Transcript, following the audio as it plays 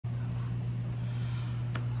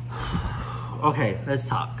okay, let's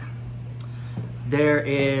talk.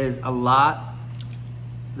 There's a lot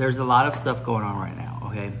of stuff going on right now,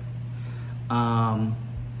 okay?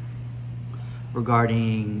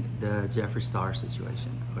 Regarding the Jeffree Star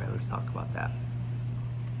situation. Okay, let's talk about that.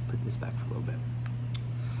 Put this back for a little bit.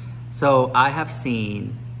 So I have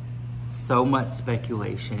seen so much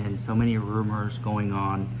speculation, so many rumors going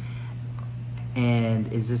on,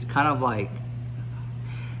 and it's just kind of like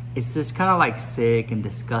sick and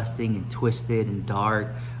disgusting and twisted and dark,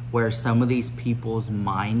 where some of these people's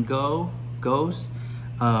mind goes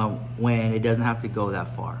when it doesn't have to go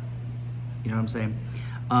that far. You know what I'm saying?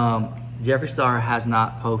 Jeffree Star has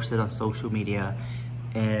not posted on social media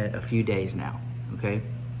in a few days now, okay?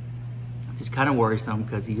 It's just kind of worrisome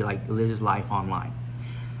because he like lives his life online.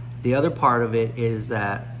 The other part of it is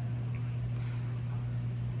that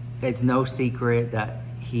it's no secret that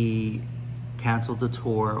he canceled the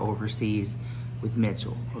tour overseas with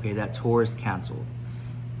Mitchell. Okay, that tour is canceled.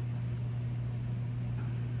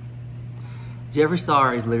 Jeffree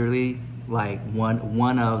Star is literally like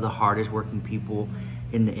one of the hardest working people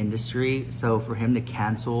in the industry. So for him to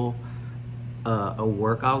cancel a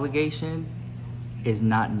work obligation is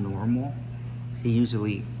not normal. He's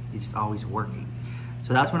just always working.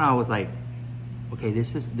 So that's when I was like, okay,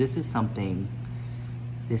 this is something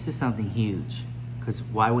huge, because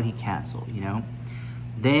why would he cancel, you know?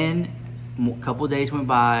 Then a couple days went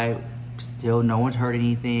by, still no one's heard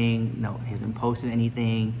anything, no, he hasn't posted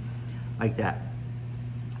anything like that.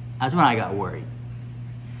 That's when I got worried.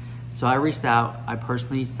 So I reached out, I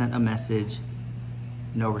personally sent a message,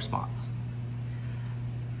 no response.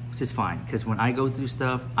 Which is fine, because when I go through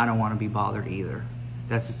stuff, I don't want to be bothered either.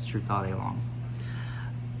 That's just the truth all day long.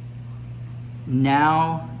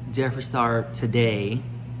 Now, Jeffree Star today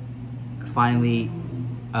finally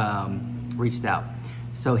reached out.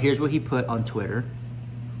 So here's what he put on Twitter.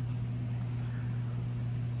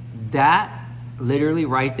 That literally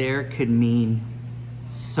right there could mean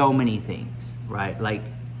so many things, right? Like,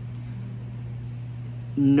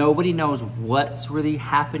 nobody knows what's really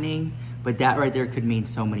happening, but that right there could mean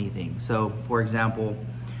so many things. So, for example,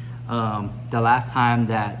 the last time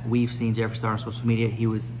that we've seen Jeffree Star on social media, he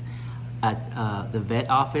was at the vet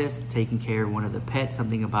office taking care of one of the pets,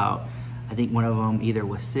 something about, I think one of them either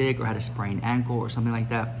was sick or had a sprained ankle or something like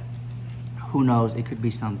that. Who knows? It could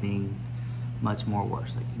be something much more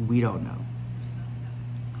worse. Like, we don't know.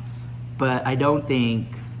 But I don't think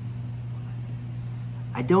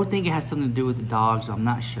it has something to do with the dogs. I'm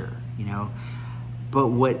not sure, you know. But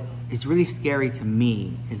what is really scary to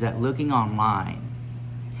me is that looking online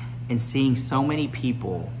and seeing so many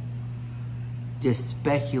people just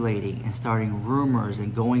speculating and starting rumors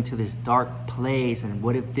and going to this dark place, and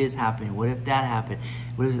what if this happened, what if that happened,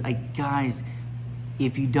 what if, like, guys,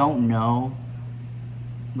 if you don't know,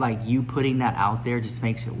 like, you putting that out there just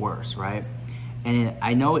makes it worse, right? And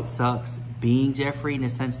I know it sucks being Jeffree in the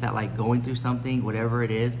sense that, like, going through something, whatever it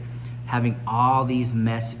is, having all these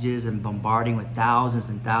messages and bombarding with thousands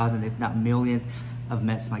and thousands, if not millions of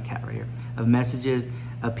messages, my cat right here, of messages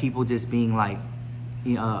of people just being like,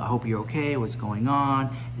 I hope you're okay, what's going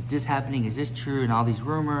on, is this happening, is this true, and all these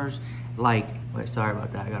rumors. Like, wait, sorry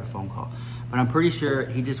about that, I got a phone call. But I'm pretty sure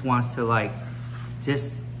he just wants to, like,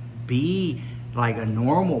 just be like a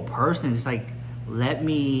normal person, just like, let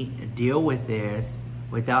me deal with this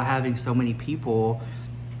without having so many people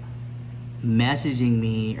messaging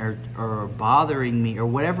me or bothering me or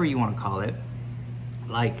whatever you want to call it.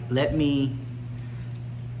 Like, let me,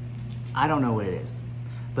 I don't know what it is,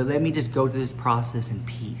 but let me just go through this process in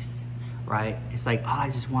peace, right? It's like, all I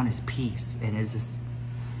just want is peace. And it's just,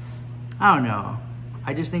 I don't know.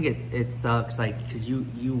 I just think it sucks, like, because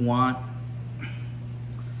you want,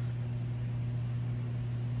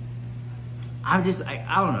 I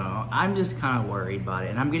don't know. I'm just kind of worried about it.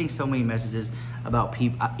 And I'm getting so many messages about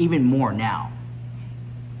people, even more now.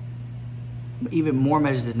 Even more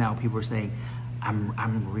messages now, people are saying,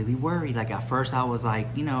 I'm really worried. Like, at first I was like,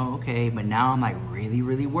 you know, okay, but now I'm like really,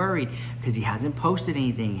 really worried because he hasn't posted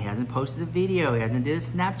anything. He hasn't posted a video. He hasn't did a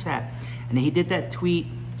Snapchat. And then he did that tweet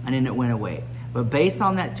and then it went away. But based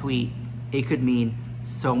on that tweet, it could mean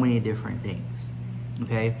so many different things,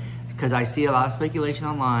 okay? Because I see a lot of speculation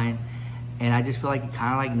online, and I just feel like it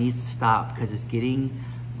kind of like needs to stop because it's getting,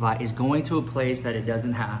 like, it's going to a place that it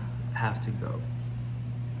doesn't have to go.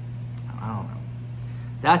 I don't know.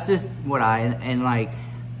 That's just what and like,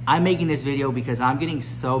 I'm making this video because I'm getting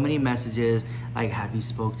so many messages like, have you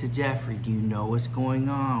spoke to Jeffree? Do you know what's going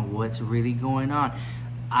on? What's really going on?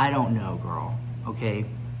 I don't know, girl, okay?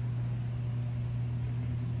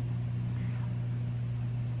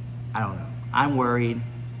 I don't know. I'm worried.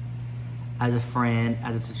 as a friend,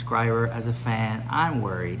 as a subscriber, as a fan, I'm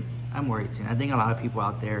worried. I'm worried too. I think a lot of people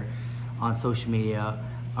out there on social media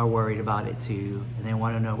are worried about it too, and they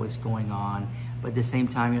want to know what's going on. But at the same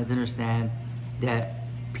time, you have to understand that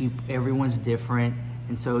everyone's different,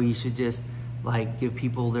 and so you should just like give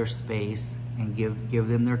people their space and give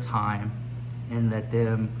them their time, and let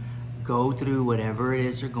them go through whatever it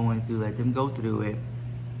is they're going through. Let them go through it,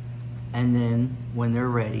 and then when they're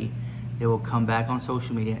ready, they will come back on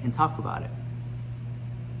social media and talk about it.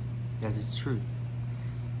 Because it's true.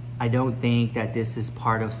 I don't think that this is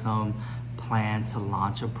part of some plan to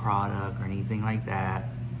launch a product or anything like that.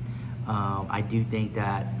 I do think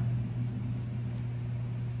that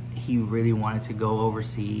he really wanted to go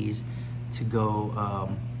overseas, to go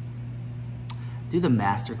do the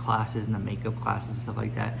master classes and the makeup classes and stuff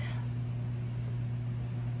like that.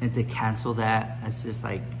 And to cancel that, that's just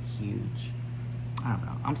like huge. I don't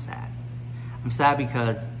know, I'm sad. I'm sad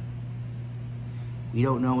because we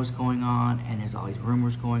don't know what's going on, and there's all these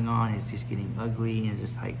rumors going on. It's just getting ugly, and it's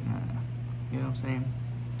just like, you know what I'm saying?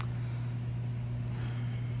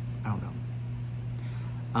 I don't know.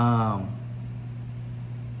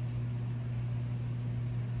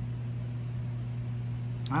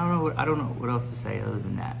 I don't know what else to say other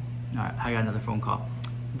than that. All right, I got another phone call.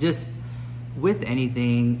 Just with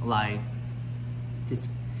anything, like, just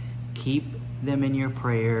keep them in your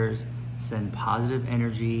prayers. Send positive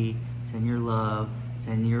energy. Send your love.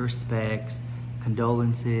 Send your respects,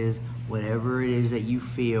 condolences, whatever it is that you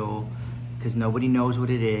feel, because nobody knows what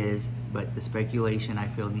it is. But the speculation, I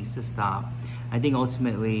feel, needs to stop. I think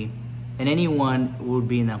ultimately, and anyone would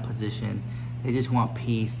be in that position, they just want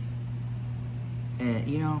peace, and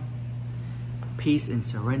you know, peace and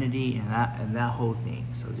serenity, and that whole thing.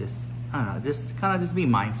 So just, I don't know, just kind of just be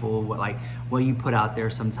mindful of what you put out there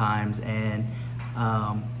sometimes, and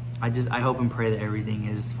I hope and pray that everything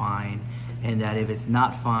is fine, and that if it's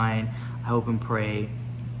not fine, I hope and pray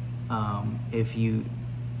if you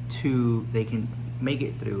two, they can make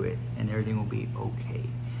it through it, and everything will be okay.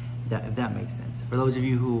 If that makes sense. For those of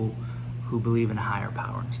you who believe in a higher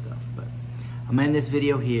power and stuff. But I'm ending this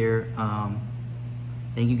video here.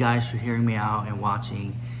 Thank you guys for hearing me out and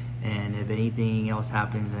watching. And if anything else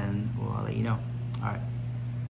happens, then I'll let you know. All right.